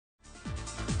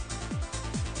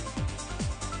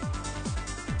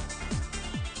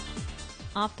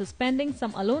After spending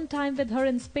some alone time with her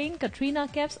in Spain, Katrina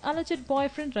Kaif's alleged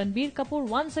boyfriend Ranbir Kapoor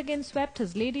once again swept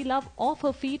his lady love off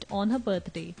her feet on her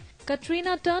birthday.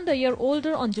 Katrina turned a year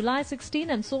older on July 16,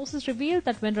 and sources revealed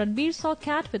that when Ranbir saw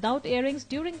Kat without earrings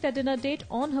during their dinner date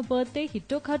on her birthday, he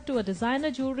took her to a designer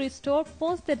jewelry store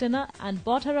post their dinner and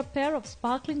bought her a pair of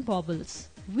sparkling baubles.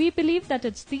 We believe that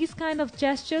it's these kind of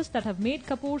gestures that have made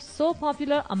Kapoor so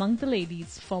popular among the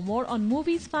ladies. For more on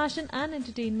movies, fashion and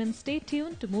entertainment, stay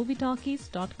tuned to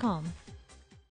MovieTalkies.com.